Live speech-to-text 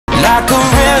like a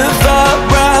river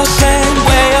rushing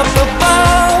way up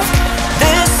above.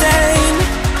 This ain't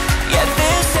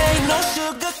no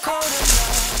sugar-coated.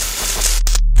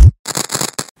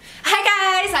 Hi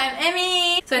guys, I'm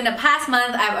Emmy. So in the past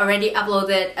month, I've already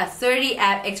uploaded a 30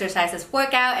 ab exercises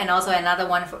workout and also another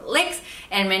one for legs.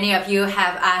 And many of you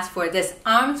have asked for this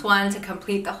arms one to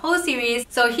complete the whole series.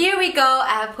 So here we go.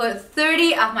 I have put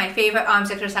 30 of my favorite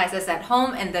arms exercises at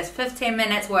home in this 15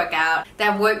 minutes workout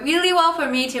that worked really well for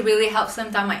me to really help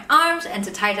slim down my arms and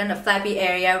to tighten the flabby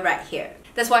area right here.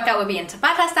 This workout will be in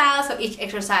TABATA style, so each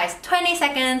exercise 20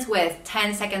 seconds with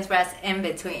 10 seconds rest in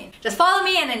between. Just follow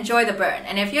me and enjoy the burn.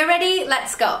 And if you're ready,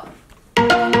 let's go!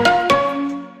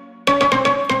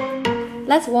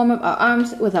 Let's warm up our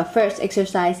arms with our first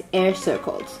exercise, air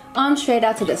circles. Arms straight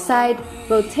out to the side,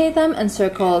 rotate them in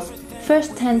circles,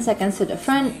 first 10 seconds to the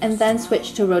front and then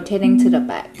switch to rotating to the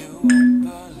back.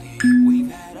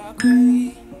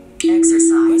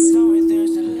 Exercise.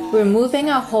 We're moving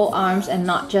our whole arms and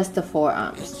not just the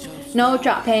forearms. No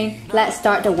dropping, let's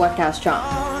start the workout strong.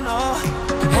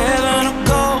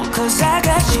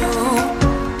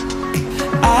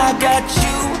 I got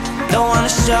you, don't wanna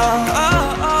show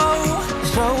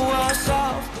us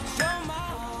off.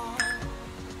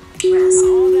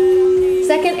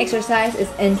 Second exercise is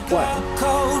inchworm.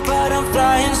 Cold, but I'm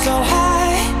flying so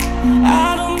high.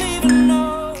 I don't even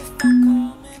know if I'm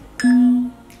coming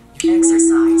down.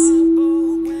 Exercise.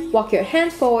 Walk your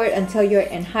hands forward until you're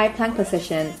in high plank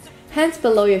position. Hands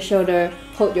below your shoulder,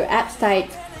 hold your abs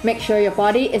tight, make sure your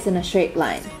body is in a straight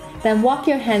line. Then walk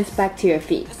your hands back to your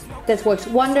feet. This works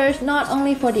wonders not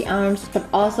only for the arms but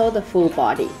also the full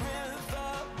body.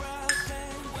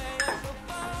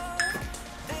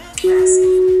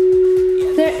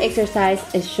 Third exercise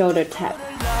is shoulder tap.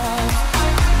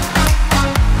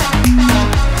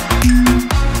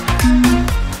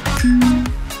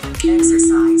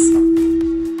 Exercise.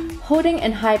 Holding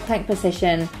in high plank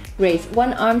position, raise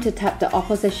one arm to tap the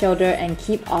opposite shoulder and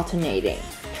keep alternating.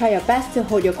 Try your best to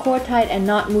hold your core tight and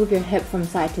not move your hip from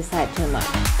side to side too much.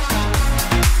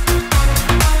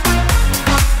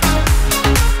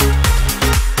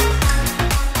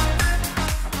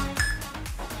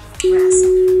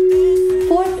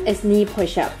 Fourth is knee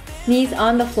push-up. Knees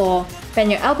on the floor,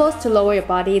 bend your elbows to lower your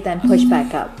body, then push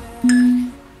back up.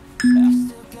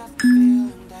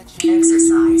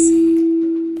 Exercise.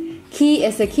 Key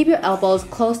is to keep your elbows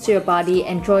close to your body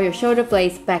and draw your shoulder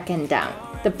blades back and down.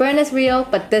 The burn is real,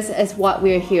 but this is what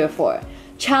we're here for.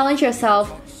 Challenge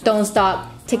yourself, don't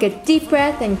stop, take a deep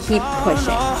breath and keep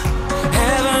pushing.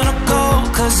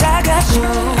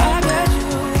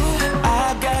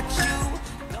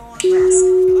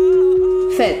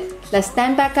 Fifth, let's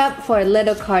stand back up for a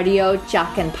little cardio,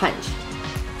 jog and punch.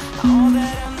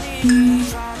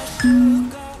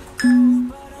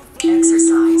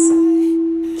 Exercise.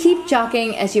 Keep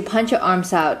jogging as you punch your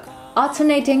arms out,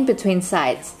 alternating between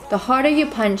sides. The harder you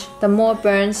punch, the more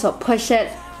burn, so push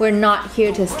it. We're not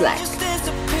here to slack.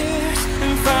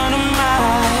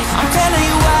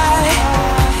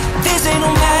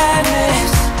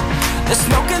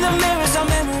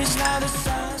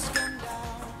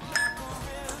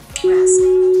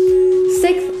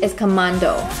 Sixth is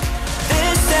commando.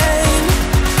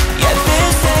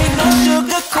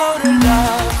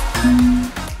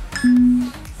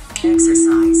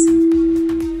 Exercise.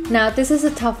 Now this is a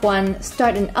tough one.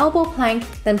 Start an elbow plank,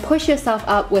 then push yourself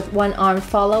up with one arm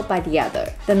followed by the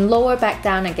other. Then lower back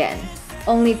down again.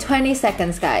 Only 20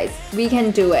 seconds guys. We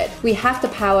can do it. We have the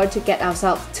power to get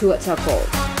ourselves towards our goal.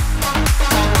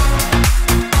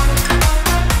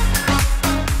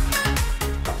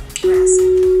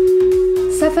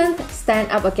 Seventh, stand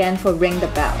up again for ring the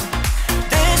bell.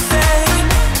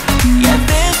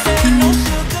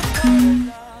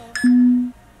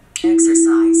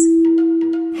 Exercise.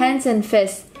 Hands and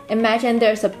fists. Imagine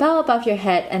there's a bell above your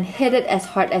head and hit it as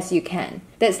hard as you can.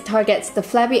 This targets the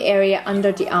flabby area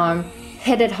under the arm.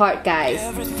 Hit it hard, guys.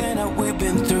 Everything that we've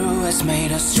been through has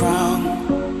made us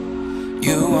strong.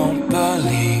 You won't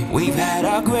believe we've had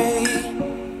our gray,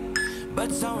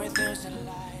 but somewhere there's a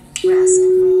light.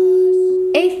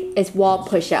 Eighth is wall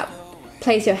push-up.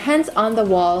 Place your hands on the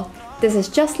wall. This is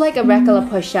just like a regular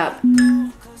push-up.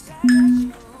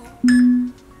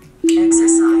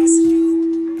 Exercise.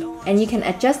 And you can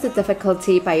adjust the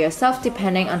difficulty by yourself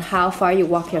depending on how far you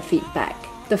walk your feet back.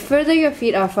 The further your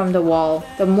feet are from the wall,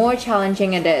 the more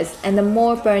challenging it is and the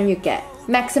more burn you get.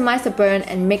 Maximize the burn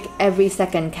and make every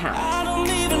second count. I don't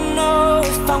even know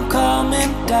if I'm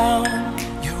coming down.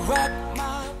 You rock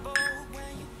my boat.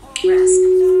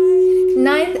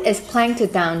 Ninth is plank to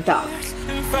down dog.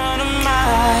 In front of my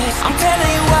eyes, I'm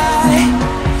telling you why.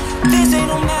 This ain't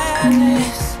no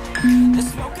madness.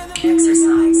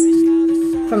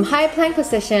 Exercise. From high plank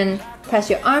position,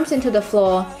 press your arms into the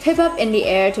floor, hip up in the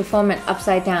air to form an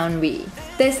upside down V.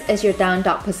 This is your down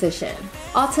dog position.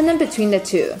 Alternate between the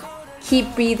two.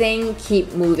 Keep breathing,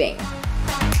 keep moving.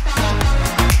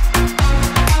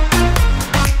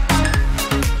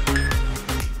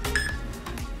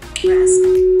 Rest.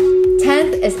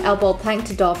 10th is elbow plank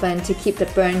to dolphin to keep the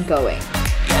burn going.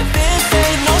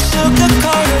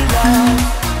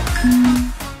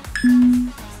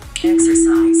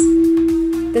 Exercise.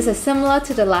 This is similar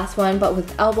to the last one but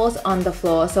with elbows on the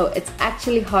floor, so it's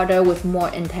actually harder with more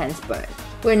intense burn.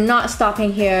 We're not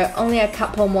stopping here, only a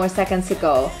couple more seconds to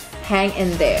go. Hang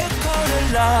in there.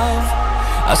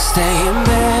 I stay in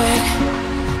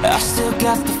bed. I still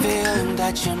got the feeling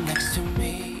that you're next to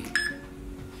me.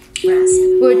 Rest.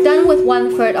 We're done with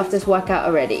 1/3 of this workout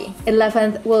already.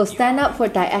 11th, we'll stand up for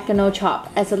diagonal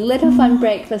chop as a little fun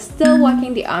break but still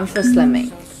working the arms for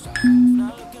slimming.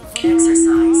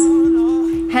 Exercise.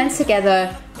 Hands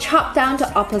together, chop down to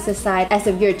opposite side as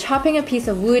if you're chopping a piece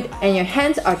of wood and your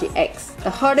hands are the X.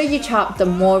 The harder you chop, the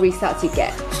more results you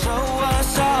get. Show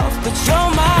us off, but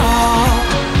you're my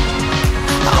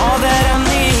all that I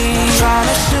need. Trying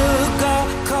to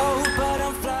sugarcoat, but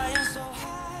I'm flying so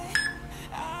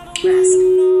high. Rest.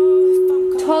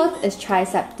 12th is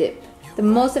tricep dip, the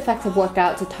most effective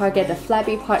workout to target the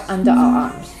flabby part under our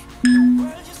arms.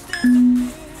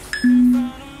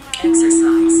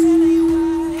 Exercise.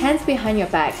 Hands behind your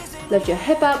back, lift your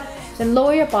hip up, then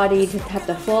lower your body to tap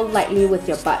the floor lightly with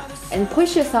your butt, and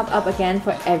push yourself up again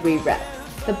for every rep.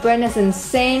 The burn is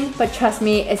insane, but trust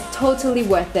me, it's totally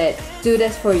worth it. Do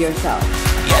this for yourself.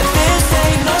 Yeah, this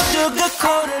ain't no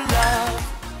sugarcoated love.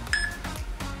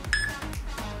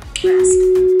 Rest.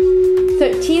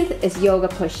 13th is yoga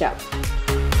push-up.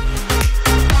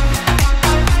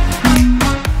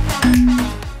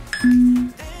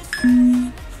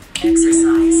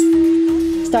 Exercise.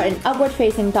 Start in upward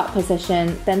facing dog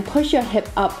position, then push your hip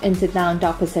up into down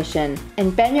dog position,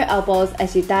 and bend your elbows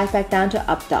as you dive back down to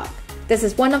up dog. This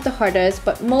is one of the hardest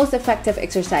but most effective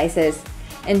exercises.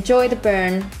 Enjoy the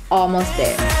burn, almost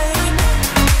there.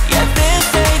 Yeah,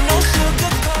 this ain't no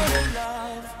sugarcoated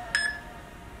love.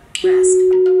 Rest.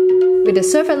 We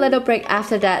deserve a little break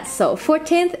after that, so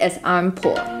 14th is arm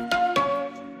pull.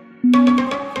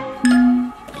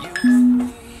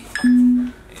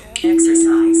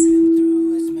 Exercise.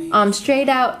 Arms straight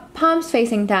out, palms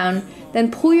facing down, then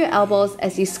pull your elbows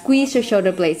as you squeeze your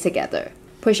shoulder blades together.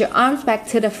 Push your arms back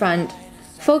to the front.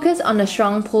 Focus on a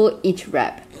strong pull each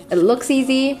rep. It looks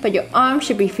easy, but your arms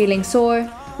should be feeling sore.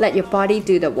 Let your body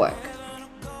do the work.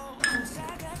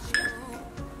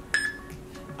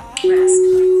 Rest.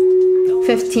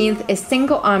 15th is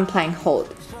single arm plank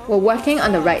hold. We're working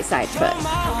on the right side first.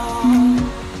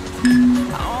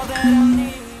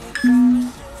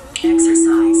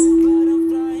 Exercise.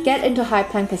 Get into high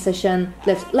plank position,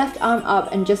 lift left arm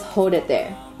up and just hold it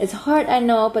there. It's hard, I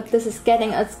know, but this is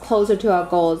getting us closer to our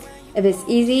goals. If it's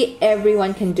easy,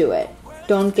 everyone can do it.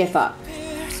 Don't give up.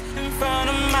 In front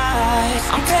of my eyes,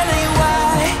 I'm telling you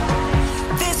why.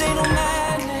 This ain't no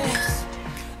madness.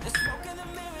 The smoke in the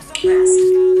mirror.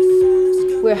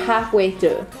 Rest. We're halfway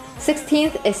through.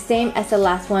 16th is same as the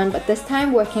last one, but this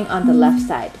time working on the left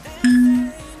side.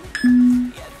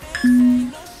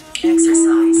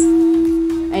 Exercise.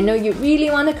 I know you really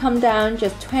want to come down,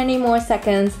 just 20 more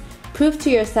seconds. Prove to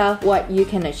yourself what you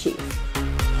can achieve.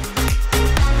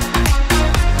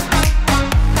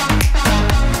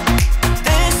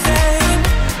 This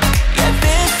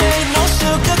ain't no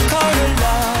sugarcoated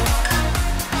love.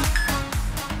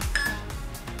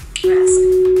 Rest.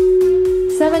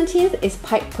 17th is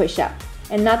pike push-up,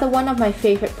 another one of my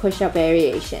favorite push-up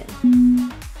variation.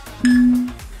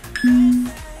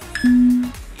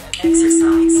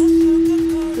 Exercise.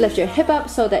 Lift your hip up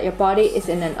so that your body is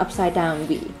in an upside down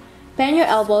V. Bend your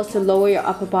elbows to lower your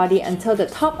upper body until the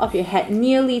top of your head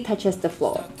nearly touches the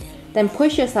floor. Then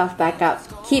push yourself back up.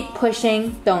 Keep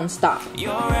pushing, don't stop.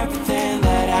 You're everything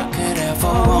that I could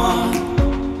ever want.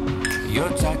 Your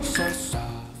touch so soft.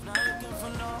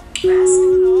 Rest.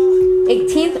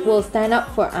 18th, we'll stand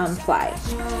up for arm fly.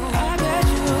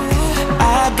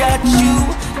 I got you.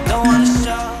 Don't wanna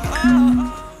show.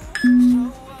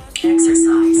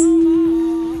 Exercise.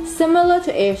 Similar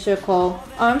to air circle,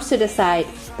 arms to the side,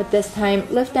 but this time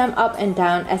lift them up and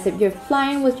down as if you're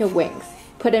flying with your wings.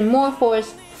 Put in more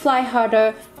force, fly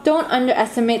harder. Don't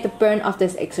underestimate the burn of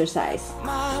this exercise.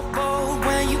 My boat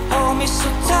when you hold me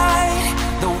so tight.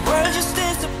 The world just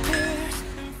disappears.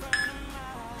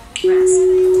 Rest.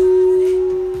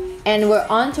 And we're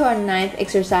on to our 9th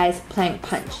exercise, plank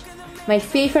punch. My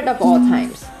favorite of all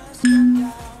times.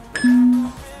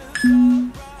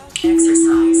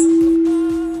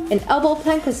 In elbow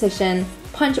plank position,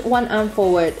 punch one arm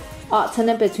forward,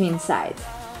 alternate between sides.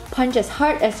 Punch as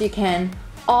hard as you can.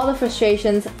 All the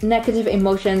frustrations, negative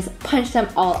emotions, punch them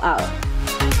all out.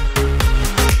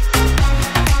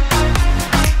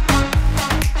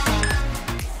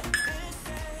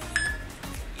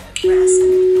 Rest.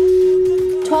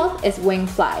 12th is wing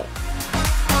fly.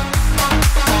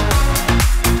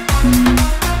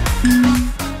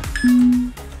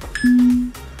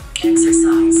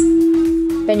 Exercise.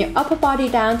 Bend your upper body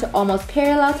down to almost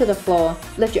parallel to the floor.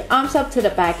 Lift your arms up to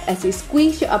the back as you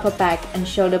squeeze your upper back and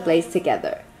shoulder blades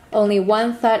together. Only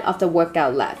 1/3 of the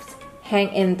workout left.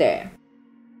 Hang in there.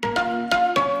 You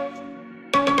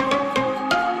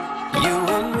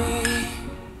and me,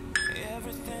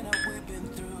 everything that we've been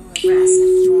through is Rest.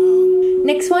 strong.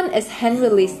 Next one is hand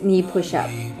release knee push-up.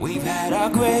 We've had our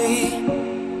gray,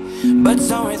 but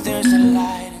somewhere there's a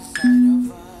light inside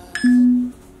of us.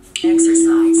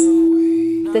 Exercise.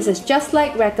 This is just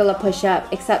like regular push-up,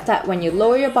 except that when you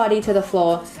lower your body to the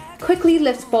floor, quickly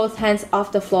lift both hands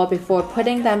off the floor before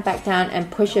putting them back down and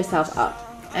push yourself up.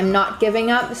 I'm not giving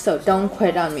up, so don't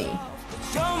quit on me.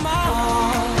 You're my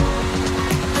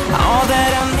all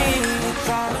that I need.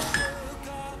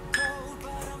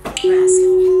 Rest.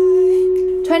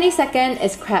 22nd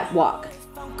is crab walk.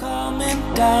 I'm coming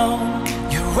down.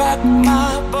 You rock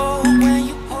my boat when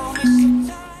you hold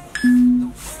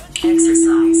me so tight.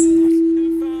 Exercise.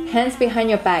 Hands behind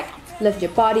your back, lift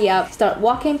your body up, start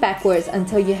walking backwards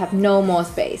until you have no more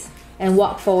space, and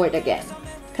walk forward again.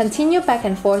 Continue back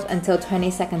and forth until 20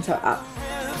 seconds are up.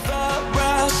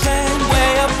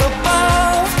 Way up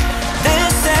above.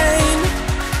 This ain't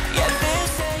no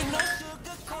sugarcoated love.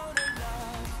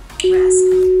 Rest.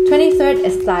 23rd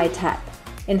is thigh tap.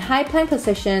 In high plank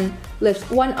position, lift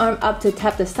one arm up to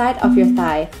tap the side of your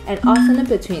thigh and alternate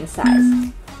between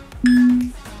sides.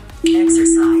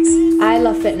 Exercise. I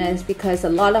love fitness because a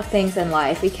lot of things in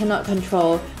life we cannot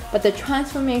control, but the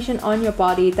transformation on your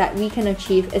body that we can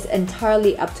achieve is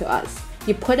entirely up to us.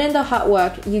 You put in the hard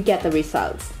work, you get the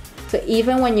results. So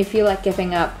even when you feel like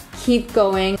giving up, keep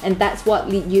going, and that's what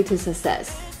leads you to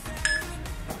success.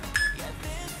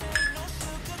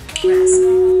 Rest.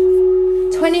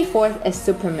 24th is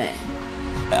Superman.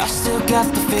 I still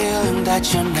got the feeling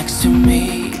that you're next to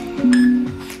me.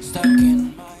 Stuck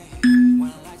in my head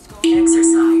when lights go.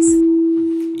 Exercise.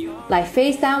 Lie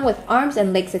face down with arms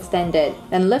and legs extended.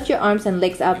 Then lift your arms and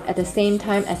legs up at the same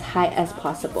time as high as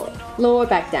possible. Lower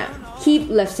back down. Keep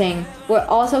lifting. We're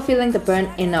also feeling the burn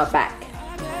in our back.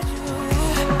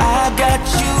 I got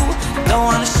you, don't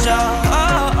wanna show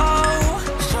us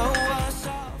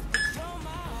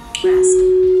Rest.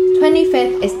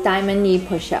 25th is diamond knee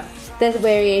push-up. This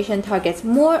variation targets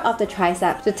more of the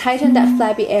triceps to tighten that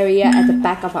flabby area at the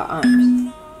back of our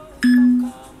arms.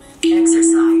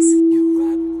 Exercise.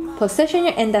 Position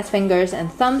your index fingers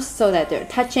and thumbs so that they're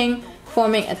touching,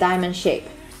 forming a diamond shape.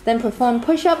 Then perform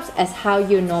push-ups as how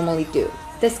you normally do.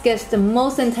 This gives the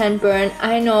most intense burn,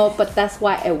 I know, but that's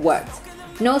why it works.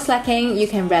 No slacking, you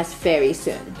can rest very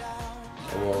soon.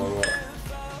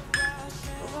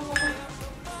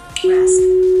 Rest.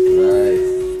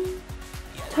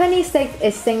 26th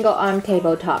is single arm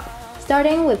tabletop,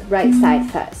 starting with right side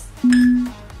first.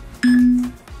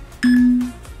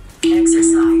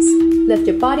 Exercise. Lift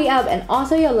your body up and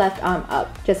also your left arm up.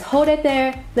 Just hold it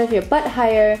there, lift your butt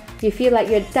higher. You feel like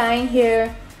you're dying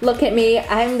here. Look at me,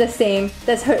 I'm the same.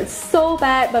 This hurts so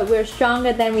bad, but we're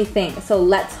stronger than we think, so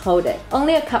let's hold it.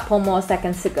 Only a couple more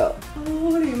seconds to go.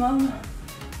 Holy mama.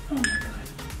 Oh my god.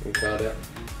 You got it.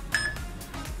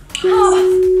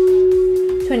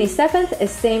 27th is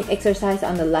same exercise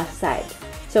on the left side.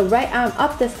 So right arm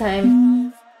up this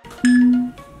time.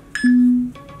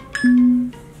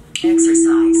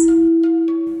 Exercise.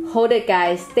 Hold it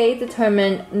guys, stay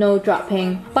determined, no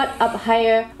dropping. Butt up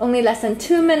higher, only less than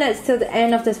 2 minutes till the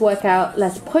end of this workout.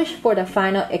 Let's push for the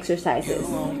final exercises.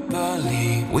 won't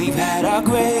believe we've had our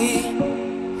gray,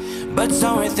 but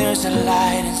somewhere there's a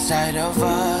light inside of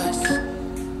us.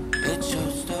 It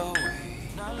shows the way.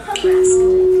 Rest.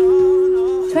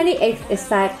 28th is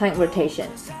side plank rotation,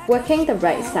 working the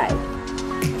right side.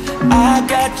 I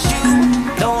got you,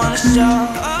 don't wanna show.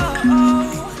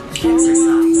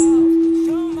 Exercise.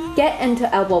 Get into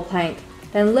elbow plank,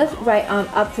 then lift right arm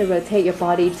up to rotate your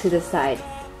body to the side.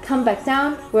 Come back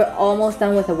down, we're almost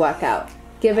done with the workout.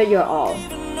 Give it your all.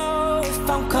 Even know if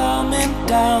I'm coming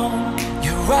down.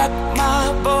 You rock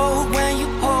my boat when you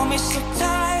hold me so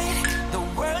tight. The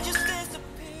world just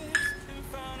disappears in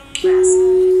front of me. Rest.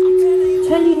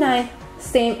 29th,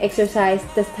 same exercise,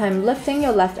 this time lifting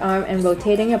your left arm and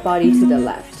rotating your body to the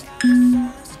left.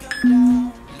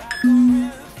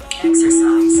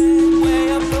 Exercise.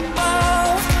 Way up above.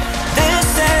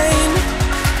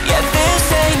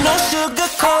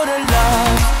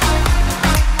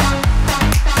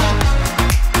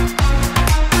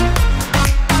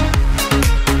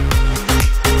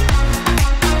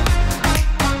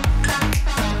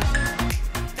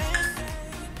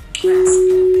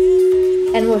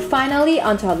 finally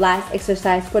onto our last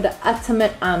exercise for the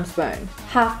ultimate arms burn,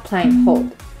 half plank hold.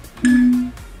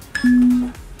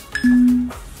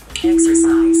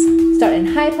 Exercise. Start in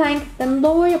high plank, then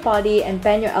lower your body and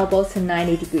bend your elbows to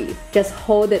 90 degrees. Just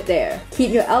hold it there.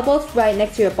 Keep your elbows right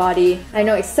next to your body. I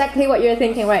know exactly what you're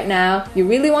thinking right now. You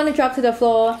really want to drop to the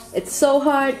floor. It's so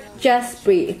hard. Just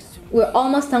breathe. We're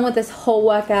almost done with this whole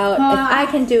workout. If I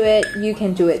can do it, you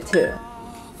can do it too.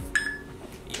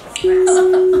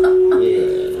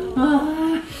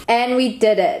 And we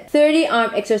did it. 30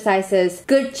 arm exercises.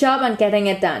 Good job on getting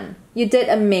it done. You did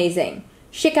amazing.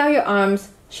 Shake out your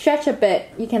arms. Stretch a bit.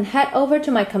 You can head over to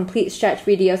my complete stretch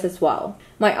videos as well.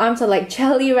 My arms are like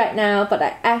jelly right now, but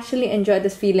I actually enjoy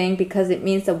this feeling because it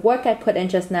means the work I put in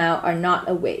just now are not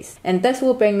a waste. And this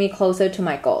will bring me closer to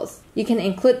my goals. You can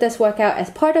include this workout as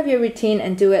part of your routine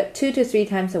and do it 2 to 3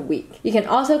 times a week. You can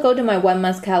also go to my 1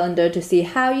 month calendar to see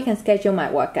how you can schedule my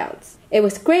workouts. It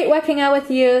was great working out with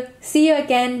you. See you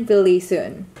again really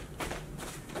soon.